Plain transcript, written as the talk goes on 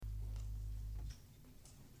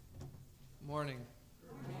morning.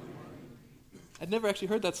 I'd never actually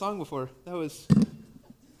heard that song before. That was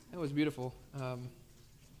beautiful.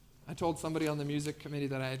 I told somebody on the music committee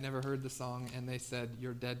that I had never heard the song, and they said,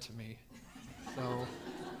 "You're dead to me." So,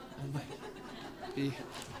 it's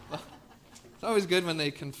always good when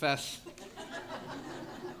they confess.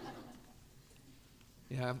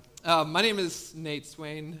 Yeah. My name is Nate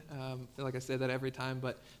Swain. I feel like I say that every time,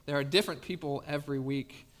 but there are different people every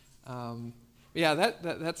week.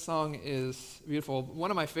 That song is beautiful. One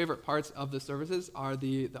of my favorite parts of the services are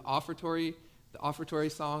the offertory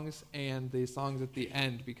songs and the songs at the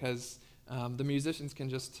end, because the musicians can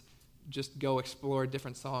just go explore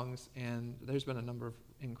different songs, and there's been a number of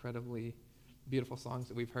incredibly beautiful songs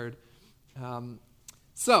that we've heard.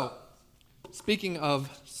 So, speaking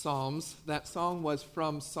of Psalms, that song was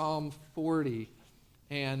from Psalm 40,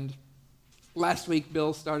 and last week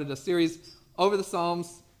Bill started a series over the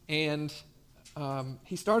Psalms, and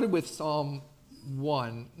he started with Psalm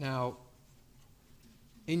 1. Now,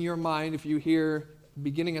 in your mind, if you hear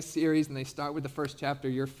beginning a series and they start with the first chapter,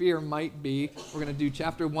 your fear might be, we're going to do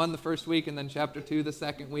chapter 1 the first week and then chapter 2 the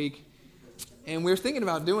second week. And we were thinking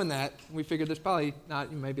about doing that. We figured there's probably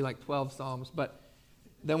not, maybe like 12 Psalms, but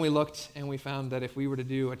then we looked and we found that if we were to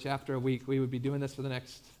do a chapter a week, we would be doing this for the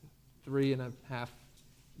next 3.5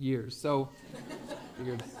 years. So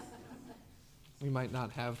figured we might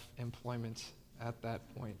not have employment at that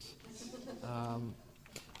point.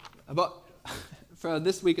 For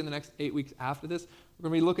this week and the next 8 weeks after this, we're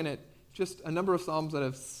going to be looking at just a number of Psalms that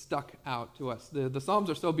have stuck out to us. The Psalms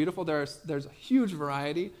are so beautiful. There's a huge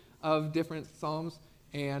variety of different Psalms,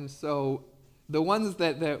 and so the ones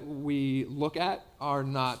that we look at are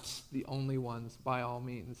not the only ones by all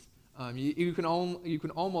means. You can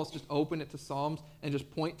almost just open it to Psalms and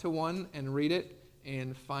just point to one and read it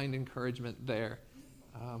and find encouragement there.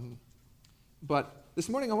 But this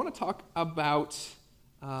morning I want to talk about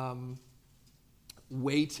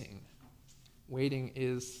waiting. Waiting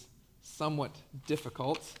is somewhat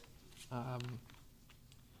difficult.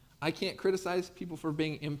 I can't criticize people for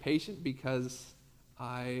being impatient because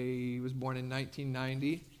I was born in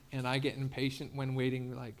 1990, and I get impatient when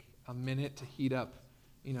waiting like a minute to heat up,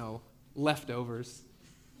 leftovers.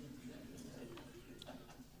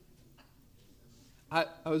 I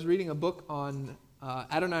was reading a book on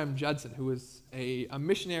Adoniram Judson, who was a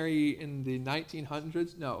missionary in the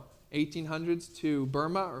 1800s to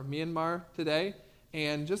Burma or Myanmar today,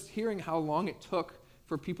 and just hearing how long it took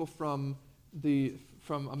for people from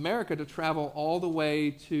America to travel all the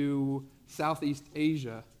way to Southeast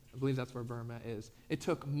Asia. I believe that's where Burma is. It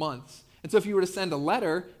took months. And so if you were to send a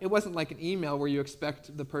letter, it wasn't like an email where you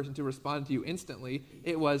expect the person to respond to you instantly.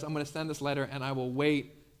 It was, I'm going to send this letter and I will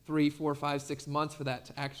wait 3, 4, 5, 6 months for that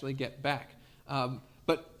to actually get back.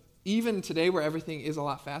 But even today, where everything is a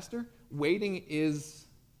lot faster, waiting is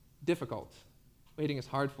difficult. Waiting is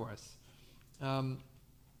hard for us.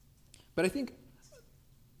 But I think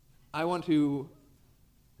I want to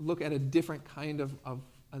look at a different kind of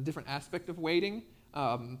a different aspect of waiting.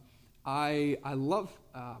 I love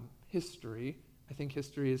history. I think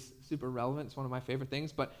history is super relevant. It's one of my favorite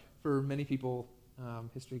things. But for many people,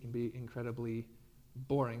 history can be incredibly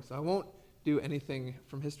boring. So I won't do anything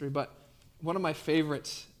from history. But one of my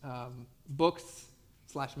favorite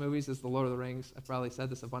books/movies is The Lord of the Rings. I've probably said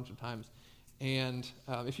this a bunch of times. And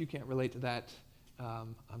if you can't relate to that,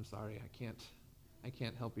 I'm sorry, I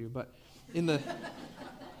can't help you. But in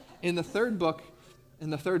the third book, in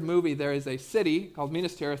the third movie, there is a city called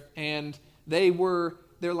Minas Tirith, and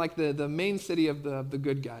they're like the main city of the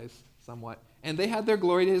good guys, somewhat. And they had their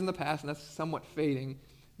glory days in the past, and that's somewhat fading.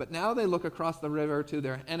 But now they look across the river to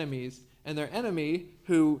their enemies, and their enemy,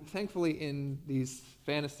 who, thankfully in these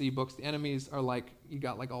fantasy books, the enemies are like, you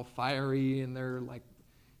got like all fiery, and they're like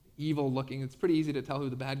evil looking. It's pretty easy to tell who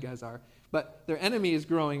the bad guys are. But their enemy is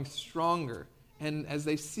growing stronger. And as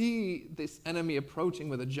they see this enemy approaching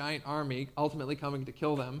with a giant army, ultimately coming to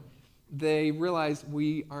kill them, they realize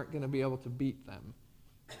we aren't going to be able to beat them.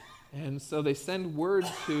 And so they send word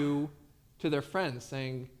to their friends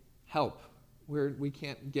saying, "Help! We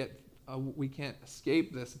can't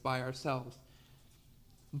escape this by ourselves."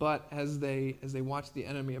 But as they watch the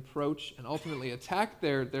enemy approach and ultimately attack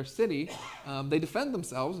their city, they defend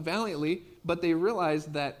themselves valiantly, but they realize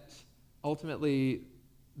that ultimately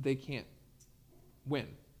they can't win.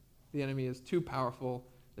 The enemy is too powerful.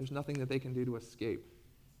 There's nothing that they can do to escape.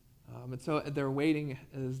 And so they're waiting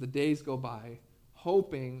as the days go by,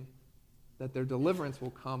 hoping that their deliverance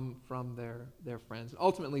will come from their friends.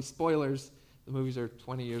 Ultimately, spoilers, the movies are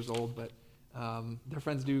 20 years old, but their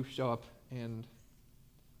friends do show up and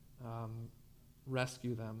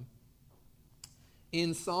rescue them.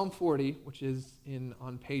 In Psalm 40, which is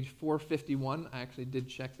on page 451, I actually did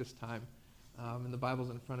check this time, and the Bible's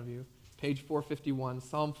in front of you. Page 451,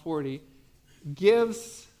 Psalm 40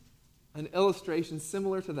 gives an illustration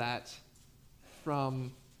similar to that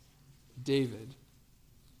from David.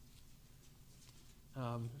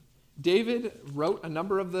 David wrote a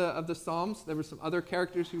number of the Psalms. There were some other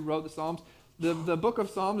characters who wrote the Psalms. The book of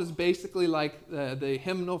Psalms is basically like the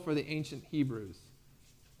hymnal for the ancient Hebrews.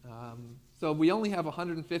 So we only have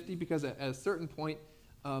 150 because at a certain point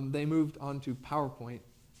they moved on to PowerPoint,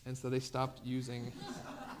 and so they stopped using.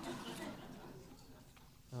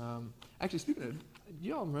 Actually, speaking of, do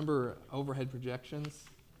you all remember overhead projections?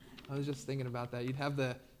 I was just thinking about that. You'd have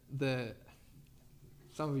the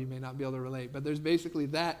some of you may not be able to relate, but there's basically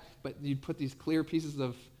that, but you'd put these clear pieces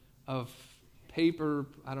of paper,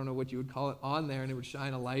 I don't know what you would call it, on there, and it would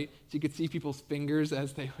shine a light, so you could see people's fingers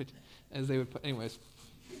as they would put, anyways.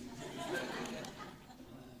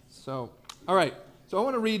 So, all right. So I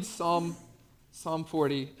want to read Psalm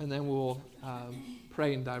 40, and then we'll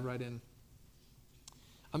pray and dive right in.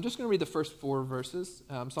 I'm just going to read the first 4 verses.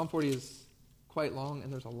 Psalm 40 is quite long,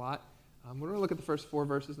 and there's a lot. We're going to look at the first 4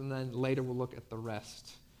 verses, and then later we'll look at the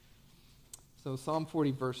rest. So Psalm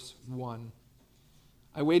 40, verse 1.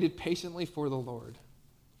 I waited patiently for the Lord.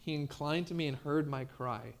 He inclined to me and heard my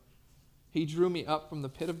cry. He drew me up from the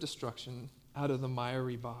pit of destruction, out of the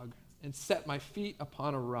miry bog, and set my feet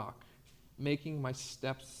upon a rock, making my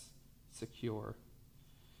steps secure.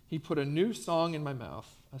 He put a new song in my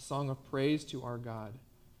mouth, a song of praise to our God.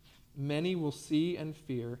 Many will see and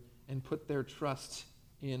fear and put their trust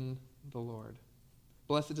in the Lord.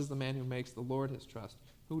 Blessed is the man who makes the Lord his trust,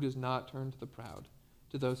 who does not turn to the proud,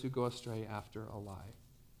 to those who go astray after a lie.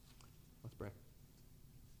 Let's pray.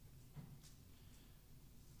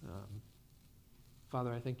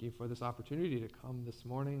 Father, I thank you for this opportunity to come this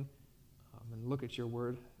morning and look at your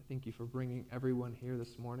word. I thank you for bringing everyone here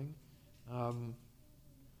this morning. I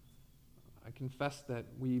confess that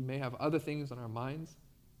we may have other things on our minds,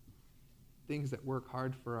 things that work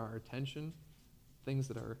hard for our attention, things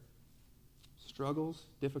that are struggles,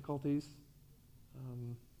 difficulties.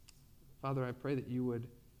 Father, I pray that you would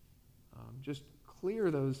just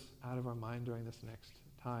clear those out of our mind during this next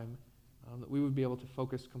time, that we would be able to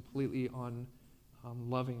focus completely on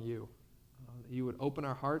loving you, that you would open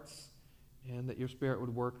our hearts, and that your Spirit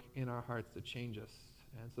would work in our hearts to change us.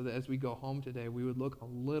 And so that as we go home today, we would look a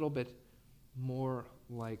little bit more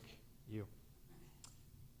like you.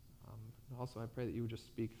 And also, I pray that you would just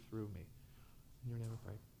speak through me. In your name I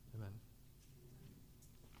pray. Amen.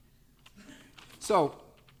 So,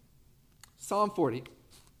 Psalm 40,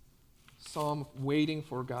 Psalm waiting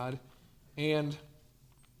for God. And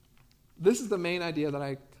this is the main idea that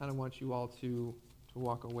I kind of want you all to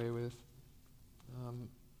walk away with.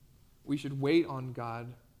 We should wait on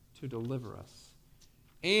God to deliver us.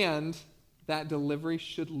 And that delivery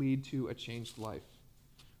should lead to a changed life.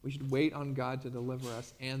 We should wait on God to deliver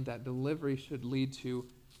us, and that delivery should lead to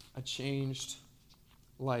a changed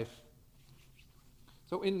life.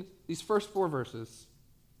 So in these first 4 verses,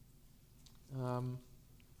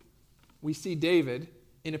 we see David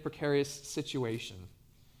in a precarious situation.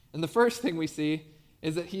 And the first thing we see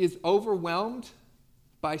is that he is overwhelmed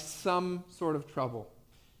by some sort of trouble.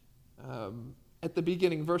 At the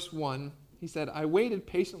beginning, verse 1, he said, I waited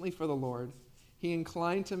patiently for the Lord. He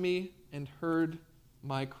inclined to me and heard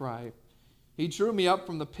my cry. He drew me up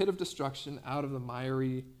from the pit of destruction, out of the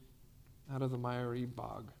miry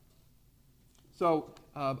bog. So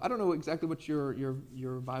I don't know exactly what your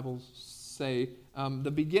Bibles say. The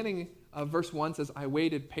beginning of verse 1 says, I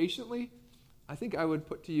waited patiently. I think I would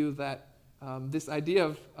put to you that this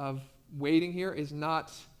idea of waiting here is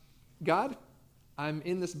not, God, I'm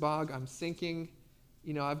in this bog, I'm sinking,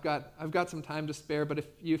 I've got some time to spare, but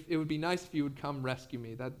it would be nice if you would come rescue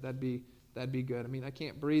me. That'd be good. I mean, I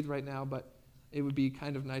can't breathe right now, but it would be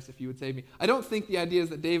kind of nice if you would save me. I don't think the idea is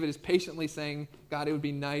that David is patiently saying, God, it would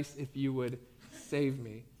be nice if you would save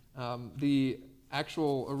me. The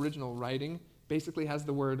actual original writing basically has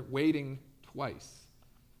the word waiting twice.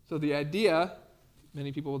 So the idea,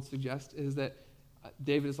 many people would suggest, is that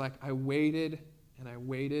David is like, I waited and I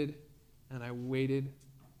waited and I waited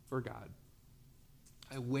for God.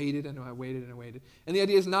 I waited and I waited and I waited. And the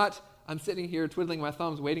idea is not, I'm sitting here twiddling my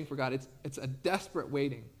thumbs waiting for God. It's a desperate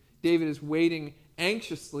waiting. David is waiting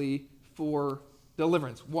anxiously for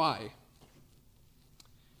deliverance. Why?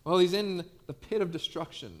 Well, he's in the pit of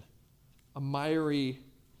destruction, a miry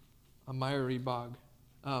bog.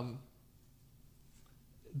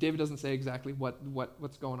 David doesn't say exactly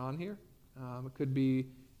what's going on here. It could be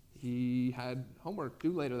he had homework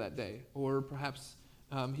due later that day, or perhaps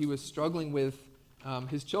he was struggling with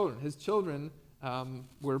his children. His children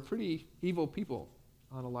were pretty evil people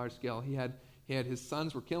on a large scale. He had his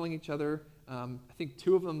sons were killing each other. I think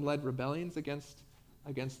 2 of them led rebellions against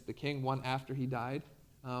the king, one after he died.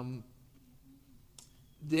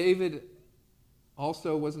 David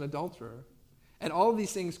also was an adulterer. And all of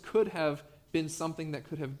these things could have been something that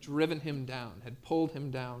could have driven him down, had pulled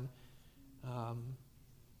him down,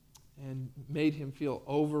 and made him feel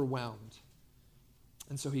overwhelmed.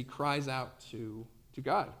 And so he cries out to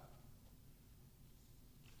God.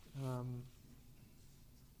 I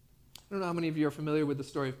don't know how many of you are familiar with the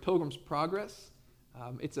story of Pilgrim's Progress.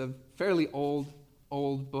 It's a fairly old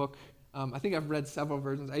book. I think I've read several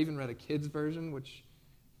versions. I even read a kid's version, which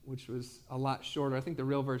was a lot shorter. I think the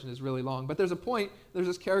real version is really long. But there's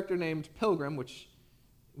this character named Pilgrim, which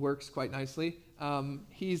works quite nicely.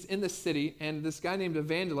 He's in the city, and this guy named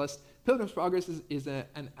Evangelist. Pilgrim's Progress is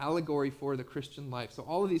an allegory for the Christian life. So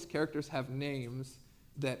all of these characters have names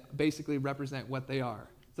that basically represent what they are.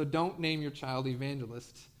 So don't name your child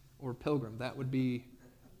Evangelist or Pilgrim. That would be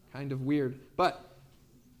kind of weird. But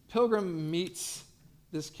Pilgrim meets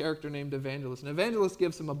this character named Evangelist, and Evangelist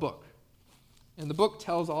gives him a book. And the book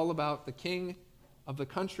tells all about the king of the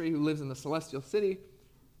country who lives in the celestial city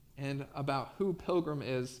and about who Pilgrim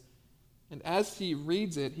is. And as he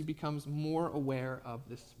reads it, he becomes more aware of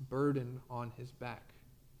this burden on his back.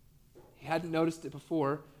 He hadn't noticed it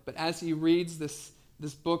before, but as he reads this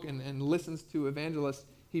book and listens to Evangelist,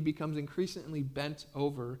 he becomes increasingly bent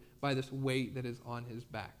over by this weight that is on his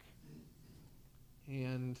back.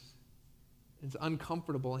 And it's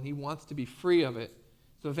uncomfortable, and he wants to be free of it.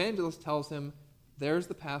 So Evangelist tells him, there's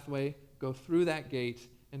the pathway, go through that gate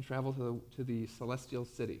and travel to the celestial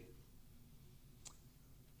city.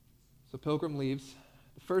 So Pilgrim leaves.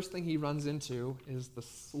 The first thing he runs into is the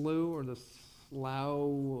slough or the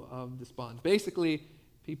slough of despond. Basically,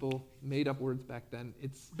 people made up words back then.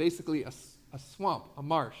 It's basically a swamp, a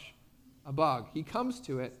marsh, a bog. He comes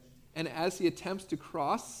to it, and as he attempts to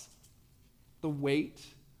cross, the weight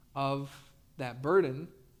of that burden,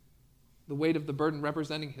 the weight of the burden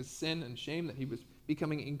representing his sin and shame that he was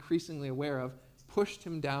becoming increasingly aware of, pushed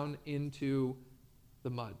him down into the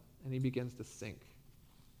mud, and he begins to sink.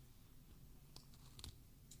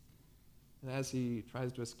 And as he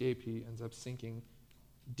tries to escape, he ends up sinking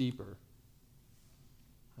deeper.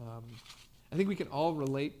 I think we can all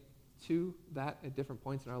relate to that at different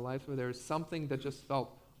points in our lives where there's something that just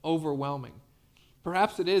felt overwhelming.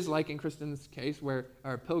 Perhaps it is like in Kristen's case,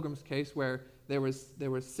 or Pilgrim's case, where there was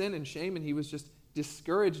sin and shame, and he was just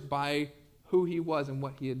discouraged by who he was and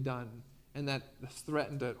what he had done, and that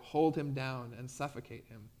threatened to hold him down and suffocate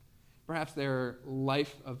him. Perhaps there are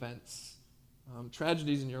life events,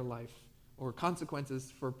 tragedies in your life, or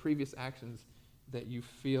consequences for previous actions that you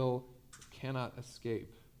feel cannot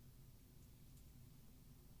escape.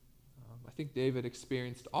 I think David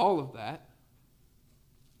experienced all of that,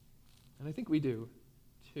 and I think we do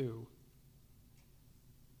too.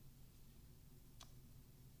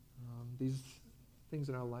 These things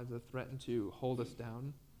in our lives that threaten to hold us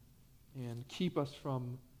down and keep us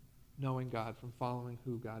from knowing God, from following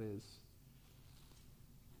who God is.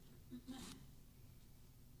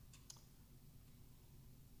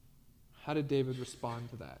 How did David respond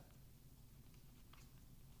to that?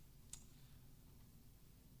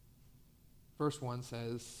 Verse 1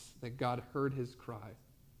 says that God heard his cry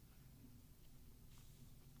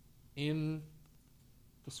in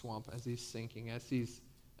the swamp as he's sinking, as he's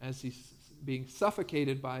being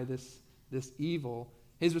suffocated by this evil.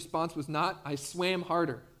 His response was not, I swam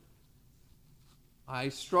harder. I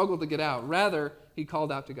struggled to get out. Rather, he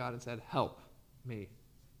called out to God and said, help me.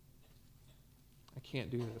 I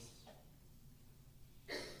can't do this.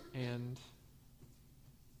 And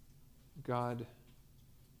God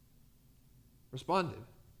responded.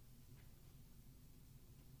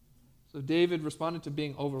 So David responded to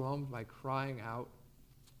being overwhelmed by crying out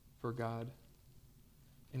for God.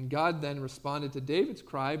 And God then responded to David's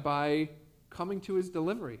cry by coming to his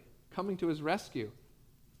delivery, coming to his rescue.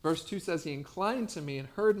 Verse 2 says, he inclined to me and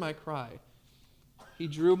heard my cry. He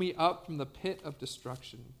drew me up from the pit of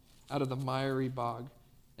destruction, out of the miry bog,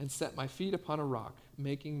 and set my feet upon a rock,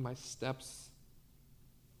 making my steps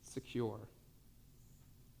secure.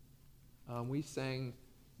 We sang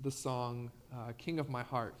the song, King of My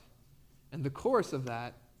Heart. And the chorus of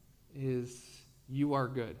that is, you are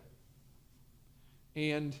good.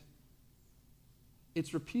 And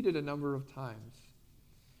it's repeated a number of times.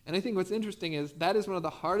 And I think what's interesting is that is one of the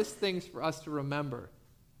hardest things for us to remember,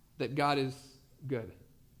 that God is good.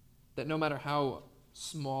 That no matter how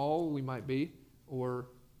small we might be or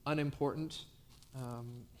unimportant,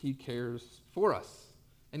 he cares for us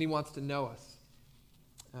and he wants to know us.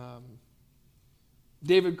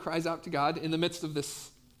 David cries out to God in the midst of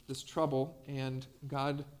this trouble, and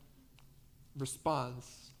God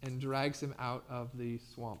responds and drags him out of the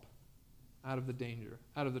swamp, out of the danger,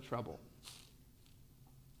 out of the trouble.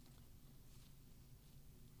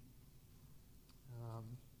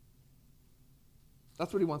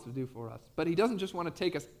 That's what he wants to do for us. But he doesn't just want to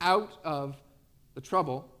take us out of the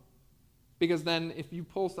trouble, because then if you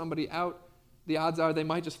pull somebody out, the odds are they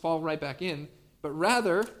might just fall right back in. But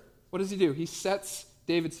rather, what does he do? He sets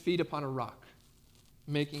David's feet upon a rock,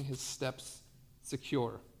 making his steps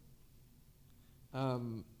secure.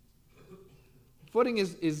 Footing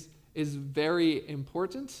is very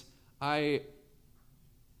important. I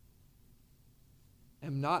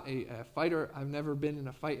am not a fighter. I've never been in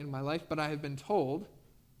a fight in my life, but I have been told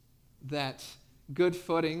that good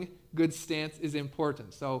footing, good stance is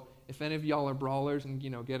important. So if any of y'all are brawlers and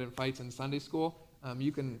get in fights in Sunday school,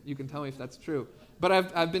 you can tell me if that's true. But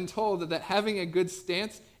I've been told that having a good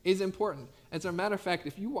stance is important. As a matter of fact,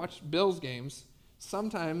 if you watch Bills games,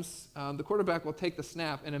 sometimes the quarterback will take the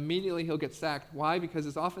snap and immediately he'll get sacked. Why? Because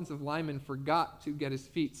his offensive lineman forgot to get his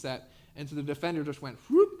feet set, and so the defender just went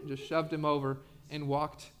whoop and just shoved him over and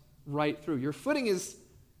walked right through. Your footing is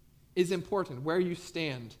important, where you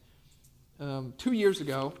stand. 2 years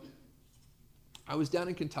ago, I was down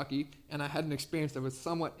in Kentucky, and I had an experience that was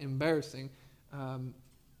somewhat embarrassing.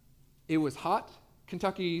 It was hot.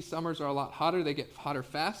 Kentucky summers are a lot hotter. They get hotter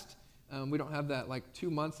fast. We don't have that 2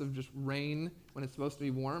 months of just rain when it's supposed to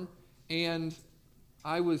be warm. And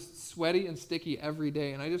I was sweaty and sticky every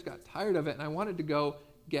day, and I just got tired of it, and I wanted to go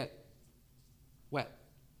get wet.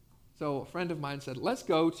 So a friend of mine said, let's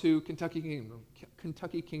go to Kentucky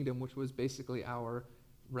Kingdom, which was basically our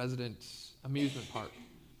resident amusement park.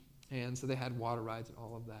 And so they had water rides and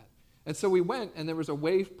all of that. And so we went, and there was a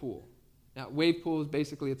wave pool. Now, wave pool is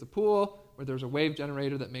basically, it's a pool where there's a wave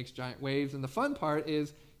generator that makes giant waves. And the fun part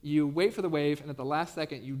is you wait for the wave, and at the last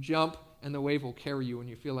second you jump, and the wave will carry you, and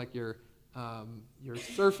you feel like you're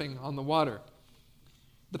surfing on the water.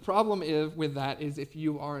 The problem with that is if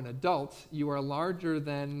you are an adult, you are larger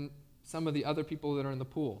than some of the other people that are in the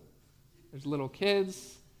pool. There's little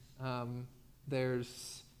kids,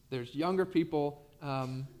 there's younger people,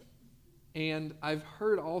 and I've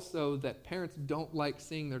heard also that parents don't like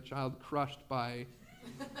seeing their child crushed by,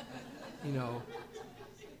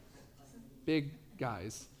 big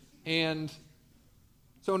guys. And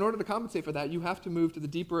so in order to compensate for that, you have to move to the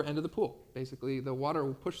deeper end of the pool. Basically, the water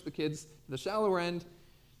will push the kids to the shallower end.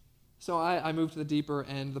 So I moved to the deeper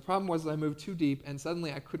end. The problem was I moved too deep, and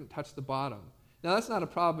suddenly I couldn't touch the bottom. Now, that's not a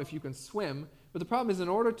problem if you can swim, but the problem is in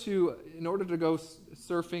order to go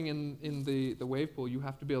surfing in the wave pool, you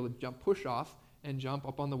have to be able to push off and jump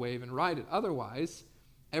up on the wave and ride it. Otherwise,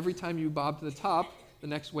 every time you bob to the top, the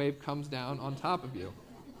next wave comes down on top of you.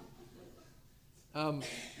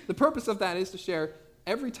 The purpose of that is to share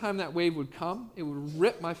every time that wave would come, it would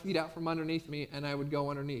rip my feet out from underneath me, and I would go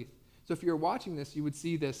underneath. So if you're watching this, you would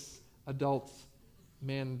see this adult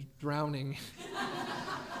man drowning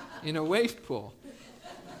in a wave pool.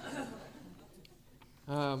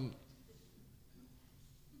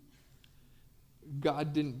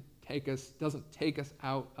 God doesn't take us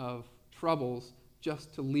out of troubles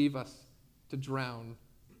just to leave us to drown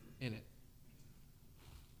in it.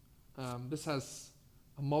 This has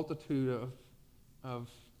a multitude of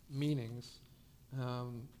meanings.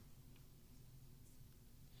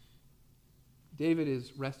 David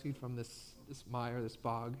is rescued from this mire, this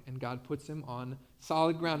bog, and God puts him on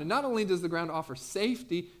solid ground. And not only does the ground offer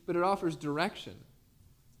safety, but it offers direction.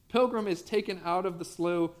 Pilgrim is taken out of the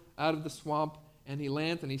slough, out of the swamp, and he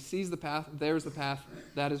lands and he sees the path. There's the path.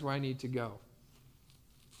 That is where I need to go.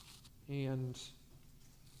 And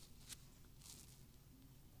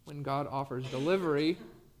when God offers delivery,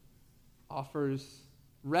 offers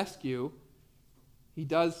rescue, he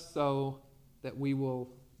does so that we will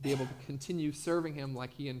be able to continue serving him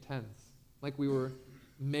like he intends, like we were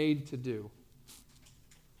made to do.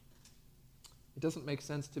 It doesn't make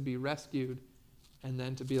sense to be rescued and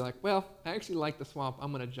then to be like, well, I actually like the swamp,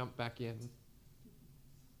 I'm going to jump back in.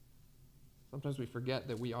 Sometimes we forget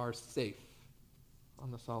that we are safe on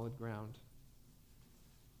the solid ground.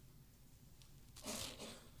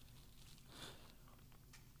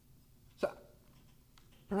 So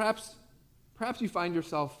perhaps you find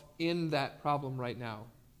yourself in that problem right now.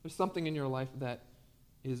 There's something in your life that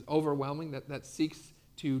is overwhelming, that seeks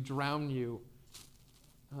to drown you.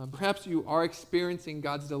 Perhaps you are experiencing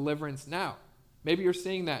God's deliverance now. Maybe you're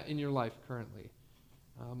seeing that in your life currently.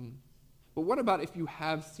 But what about if you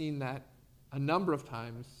have seen that a number of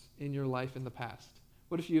times in your life in the past?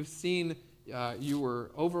 What if you've seen You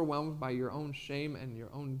were overwhelmed by your own shame and your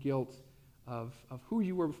own guilt of who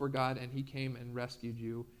you were before God, and he came and rescued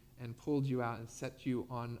you and pulled you out and set you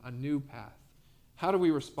on a new path. How do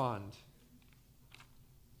we respond?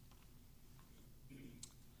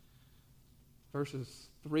 Verses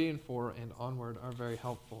 3 and 4 and onward are very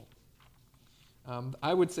helpful.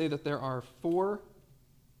 I would say that there are 4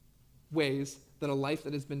 ways that a life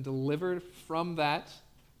that has been delivered from that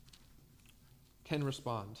can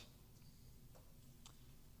respond.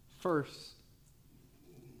 First,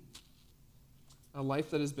 a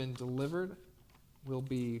life that has been delivered will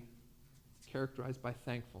be characterized by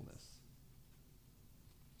thankfulness.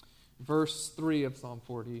 Verse 3 of Psalm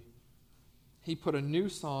 40, he put a new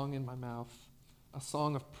song in my mouth, a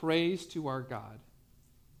song of praise to our God.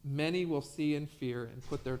 Many will see and fear and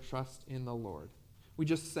put their trust in the Lord. We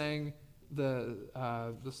just sang the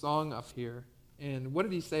song up here, and what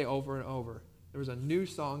did he say over and over? There was a new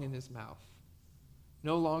song in his mouth.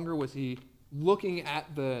 No longer was he looking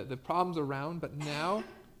at the problems around, but now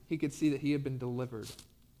he could see that he had been delivered.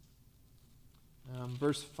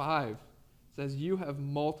 Verse 5 says, you have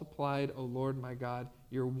multiplied, O Lord my God,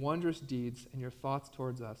 your wondrous deeds and your thoughts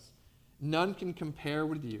towards us. None can compare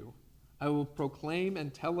with you. I will proclaim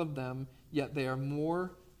and tell of them, yet they are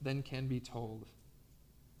more than can be told.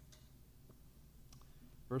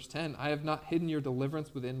 Verse 10, I have not hidden your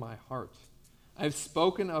deliverance within my heart. I have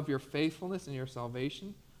spoken of your faithfulness and your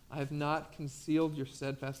salvation. I have not concealed your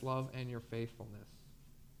steadfast love and your faithfulness.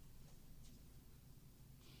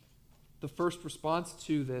 The first response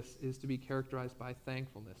to this is to be characterized by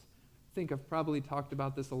thankfulness. I think I've probably talked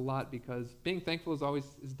about this a lot because being thankful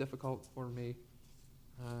is difficult for me.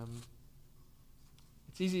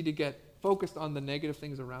 It's easy to get focused on the negative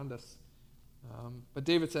things around us. But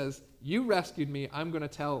David says, you rescued me, I'm going to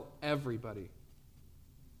tell everybody.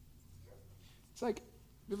 It's like, have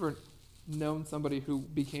you ever known somebody who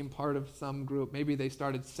became part of some group? Maybe they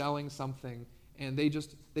started selling something, and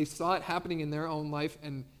they saw it happening in their own life,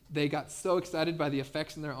 and they got so excited by the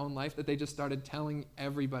effects in their own life that they just started telling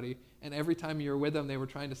everybody. And every time you were with them, they were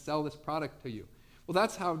trying to sell this product to you. Well,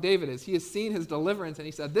 that's how David is. He has seen his deliverance, and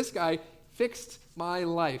he said, this guy fixed my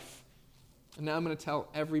life. And now I'm going to tell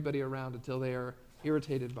everybody around until they are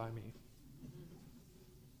irritated by me.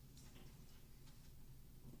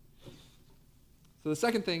 So the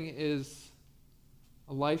second thing is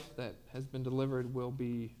a life that has been delivered will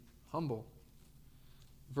be humble.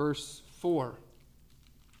 Verse 4.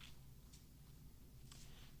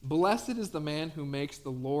 Blessed is the man who makes the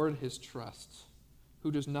Lord his trust,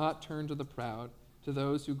 who does not turn to the proud, to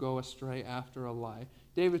those who go astray after a lie.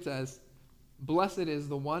 David says, blessed is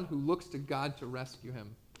the one who looks to God to rescue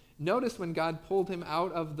him. Notice when God pulled him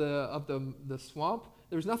out of the swamp,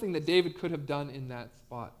 there was nothing that David could have done in that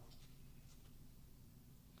spot.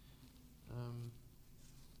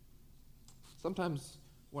 Sometimes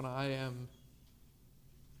when I am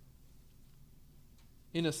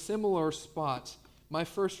in a similar spot, my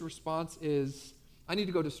first response is, I need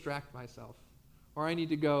to go distract myself. Or I need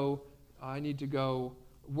to go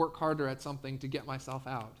work harder at something to get myself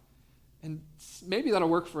out. And maybe that'll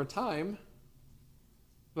work for a time,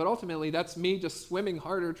 but ultimately that's me just swimming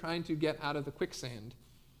harder trying to get out of the quicksand.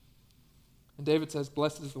 And David says,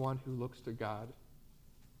 blessed is the one who looks to God.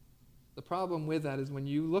 The problem with that is when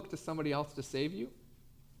you look to somebody else to save you,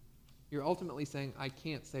 you're ultimately saying, I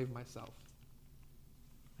can't save myself.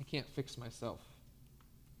 I can't fix myself.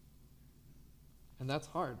 And that's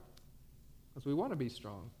hard, because we want to be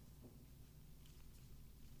strong.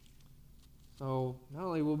 So not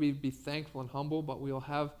only will we be thankful and humble, but we'll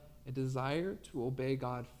have a desire to obey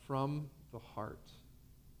God from the heart.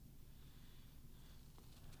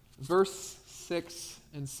 Verse 6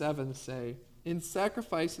 and 7 say, in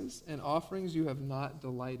sacrifices and offerings you have not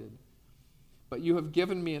delighted, but you have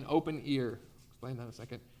given me an open ear. Explain that in a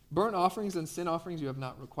second. Burnt offerings and sin offerings you have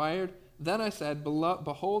not required. Then I said,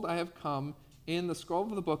 behold, I have come. In the scroll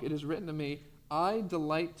of the book it is written to me, I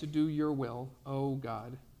delight to do your will, O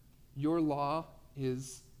God. Your law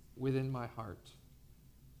is within my heart.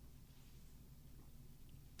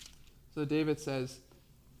 So David says,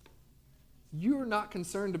 you're not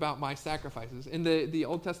concerned about my sacrifices. In the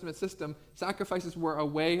Old Testament system, sacrifices were a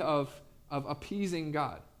way of appeasing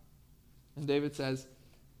God. And David says,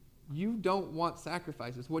 you don't want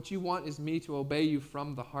sacrifices. What you want is me to obey you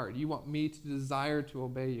from the heart. You want me to desire to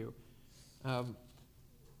obey you.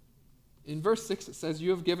 In verse 6 it says, you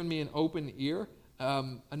have given me an open ear.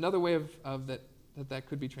 Another way of that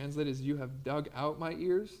could be translated is you have dug out my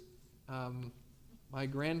ears. My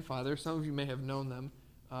grandfather, some of you may have known them,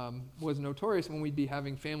 was notorious when we'd be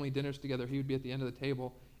having family dinners together. He would be at the end of the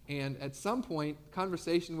table, And at some point,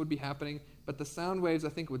 conversation would be happening, but the sound waves, I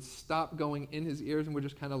think, would stop going in his ears and would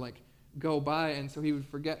just kind of like go by. And so he would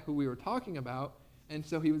forget who we were talking about. And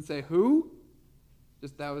so he would say, "Who?"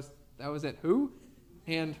 Just that was it. "Who?"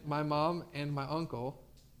 And my mom and my uncle,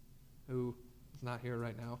 who is not here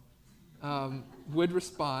right now, would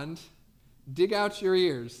respond, "Dig out your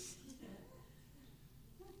ears."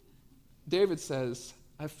 David says,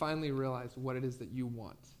 "I finally realized what it is that you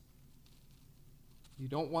want. You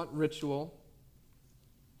don't want ritual.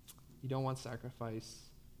 You don't want sacrifice.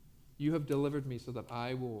 You have delivered me so that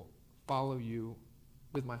I will follow you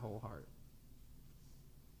with my whole heart."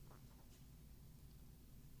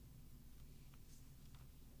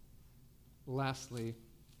 Lastly,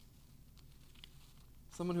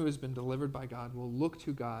 someone who has been delivered by God will look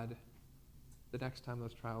to God the next time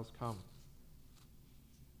those trials come.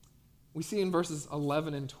 We see in verses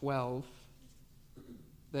 11 and 12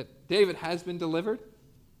 that David has been delivered,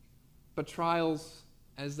 but trials,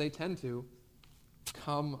 as they tend to,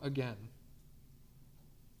 come again.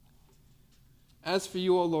 "As for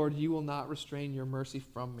you, O Lord, you will not restrain your mercy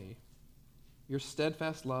from me. Your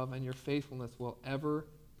steadfast love and your faithfulness will ever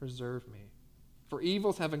preserve me. For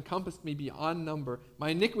evils have encompassed me beyond number. My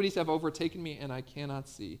iniquities have overtaken me, and I cannot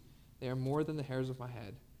see. They are more than the hairs of my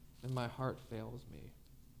head, and my heart fails me.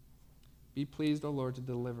 Be pleased, O Lord, to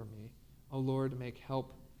deliver me. O Lord, make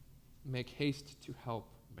haste to help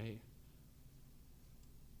me."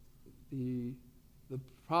 The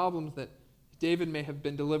problems that David may have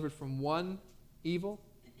been delivered from one evil,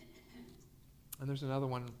 and there's another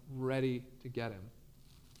one ready to get him.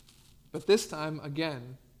 But this time,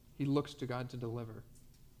 again, he looks to God to deliver.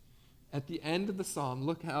 At the end of the psalm,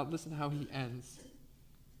 listen how he ends.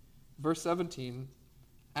 Verse 17,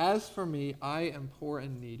 "As for me, I am poor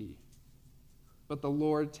and needy, but the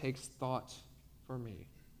Lord takes thought for me.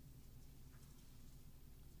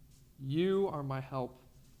 You are my help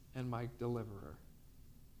and my deliverer.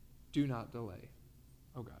 Do not delay,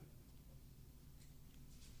 O God."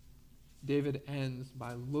 David ends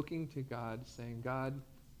by looking to God, saying, "God,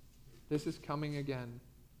 this is coming again.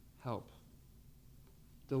 Help.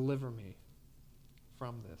 Deliver me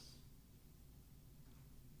from this."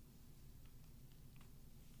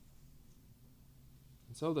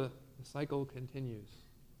 And so the cycle continues,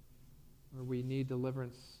 where we need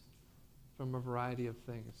deliverance from a variety of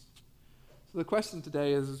things. So the question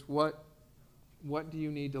today is, what do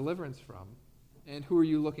you need deliverance from? And who are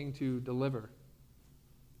you looking to deliver?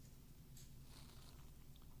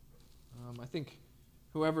 I think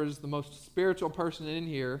whoever is the most spiritual person in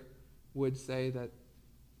here would say that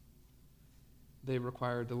they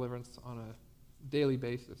require deliverance on a daily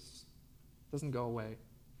basis. It doesn't go away.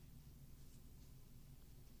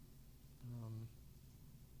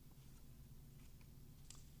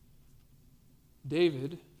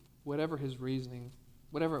 David, whatever his reasoning,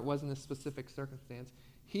 whatever it was in this specific circumstance,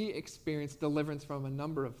 he experienced deliverance from a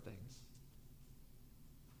number of things.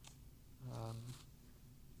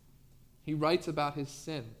 He writes about his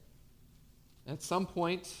sin. At some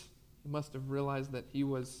point, he must have realized that he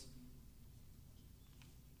was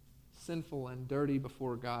sinful and dirty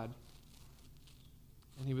before God.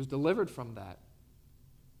 And he was delivered from that.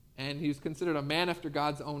 And he was considered a man after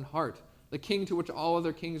God's own heart, the king to which all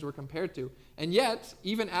other kings were compared to. And yet,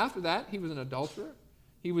 even after that, he was an adulterer,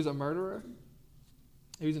 he was a murderer,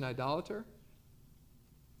 he was an idolater,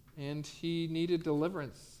 and he needed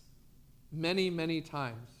deliverance many, many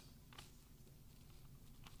times.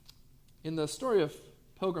 In the story of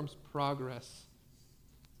Pilgrim's Progress,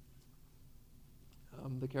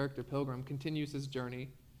 the character Pilgrim continues his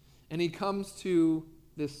journey, and he comes to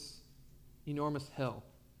this enormous hill,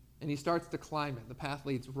 and he starts to climb it. The path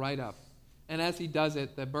leads right up. And as he does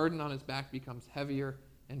it, the burden on his back becomes heavier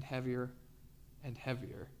and heavier and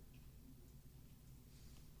heavier.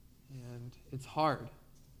 And it's hard.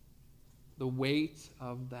 The weight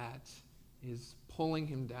of that is pulling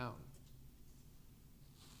him down.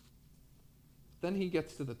 Then he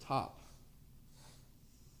gets to the top.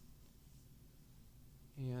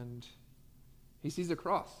 And he sees a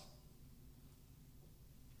cross.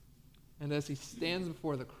 And as he stands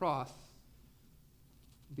before the cross,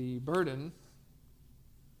 the burden,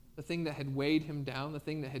 the thing that had weighed him down, the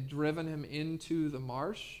thing that had driven him into the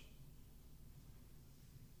marsh,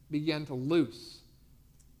 began to loose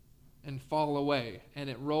and fall away. And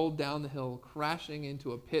it rolled down the hill, crashing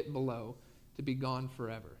into a pit below to be gone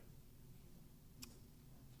forever.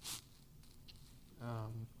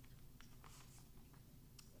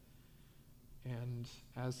 And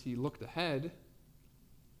as he looked ahead,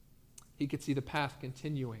 he could see the path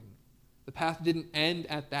continuing. The path didn't end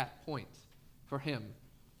at that point for him.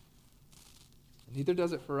 Neither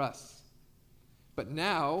does it for us. But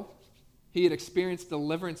now, he had experienced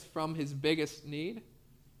deliverance from his biggest need,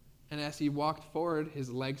 and as he walked forward, his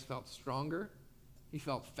legs felt stronger. He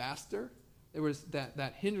felt faster. There was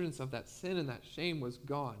that hindrance of that sin and that shame was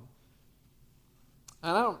gone.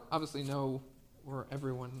 And I don't obviously know where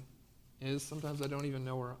everyone is. Sometimes I don't even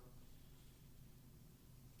know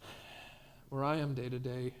where I am day to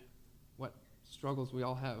day, what struggles we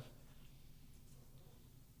all have.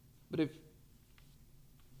 But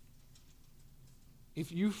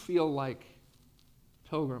if you feel like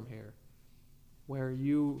Pilgrim here, where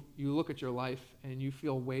you look at your life and you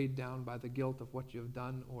feel weighed down by the guilt of what you have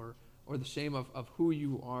done or the shame of who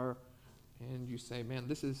you are, and you say, man,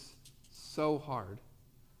 this is so hard.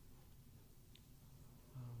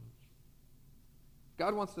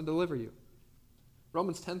 God wants to deliver you.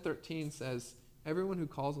 Romans 10:13 says, everyone who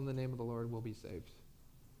calls on the name of the Lord will be saved.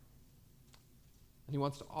 And he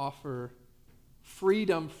wants to offer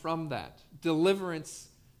freedom from that, deliverance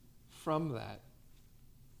from that.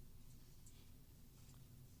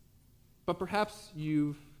 But perhaps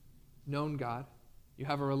you've known God, you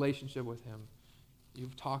have a relationship with him,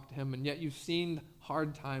 you've talked to him, and yet you've seen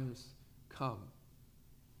hard times come.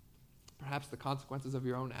 Perhaps the consequences of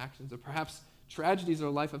your own actions, or perhaps tragedies or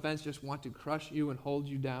life events just want to crush you and hold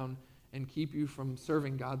you down and keep you from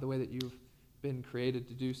serving God the way that you've been created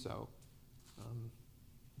to do so.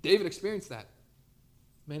 David experienced that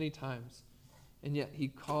many times, and yet he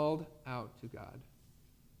called out to God.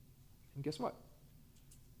 And guess what?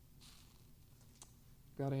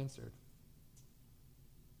 God answered.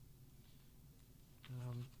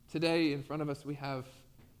 Today in front of us we have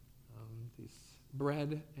these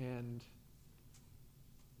bread and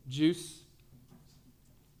juice.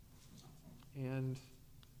 And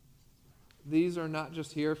these are not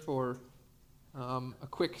just here for a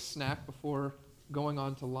quick snack before going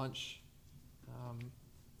on to lunch.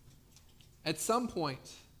 At some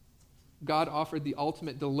point, God offered the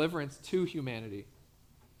ultimate deliverance to humanity.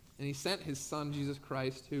 And he sent his son, Jesus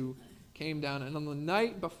Christ, who came down. And on the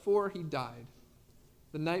night before he died,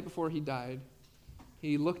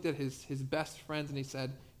 he looked at his best friends and he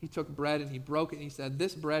said, he took bread and he broke it and he said,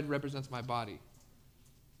 this bread represents my body,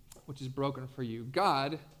 which is broken for you.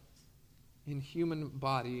 God, in human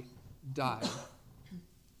body, died.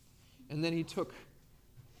 And then he took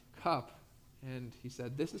cup and he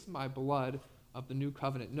said, this is my blood of the new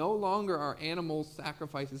covenant. No longer are animal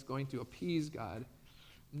sacrifices going to appease God.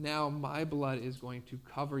 Now my blood is going to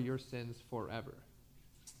cover your sins forever.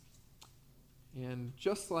 And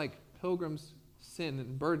just like Pilgrim's sin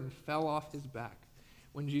and burden fell off his back,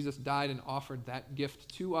 when Jesus died and offered that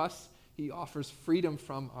gift to us, he offers freedom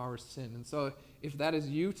from our sin. And so if that is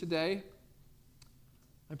you today,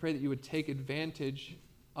 I pray that you would take advantage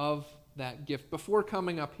of that gift before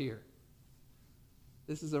coming up here.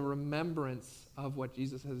 This is a remembrance of what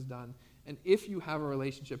Jesus has done. And if you have a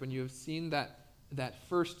relationship and you have seen that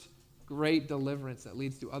first great deliverance that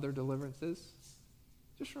leads to other deliverances,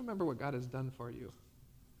 just remember what God has done for you.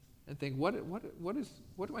 And think, what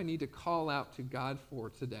do I need to call out to God for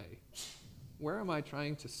today? Where am I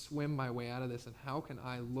trying to swim my way out of this, and how can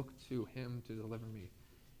I look to him to deliver me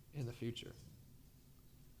in the future?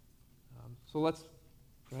 So let's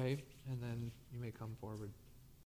pray, and then you may come forward.